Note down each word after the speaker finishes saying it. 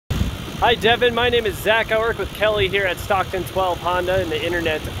Hi Devin, my name is Zach. I work with Kelly here at Stockton 12 Honda in the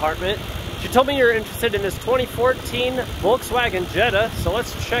internet department. She told me you're interested in this 2014 Volkswagen Jetta, so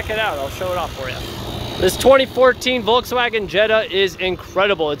let's check it out. I'll show it off for you. This 2014 Volkswagen Jetta is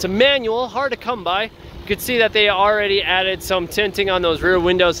incredible. It's a manual, hard to come by. You can see that they already added some tinting on those rear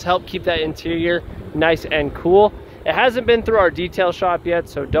windows to help keep that interior nice and cool. It hasn't been through our detail shop yet,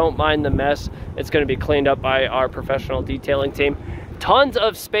 so don't mind the mess. It's going to be cleaned up by our professional detailing team. Tons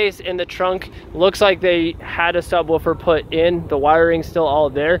of space in the trunk. Looks like they had a subwoofer put in. The wiring's still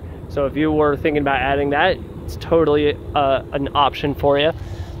all there. So if you were thinking about adding that, it's totally an option for you.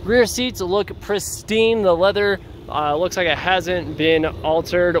 Rear seats look pristine. The leather looks like it hasn't been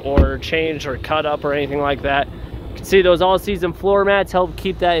altered or changed or cut up or anything like that. You can see those all-season floor mats help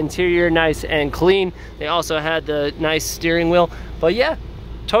keep that interior nice and clean. They also had the nice steering wheel. But yeah,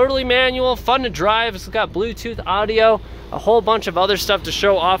 totally manual, fun to drive. It's got Bluetooth audio, a whole bunch of other stuff to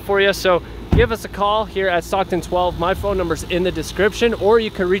show off for you. So give us a call here at Stockton 12. My phone number's in the description, or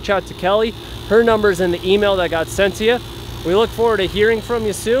you can reach out to Kelly. Her number's in the email that got sent to you. We look forward to hearing from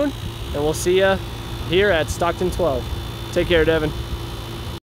you soon, and we'll see you here at Stockton 12. Take care, Devin.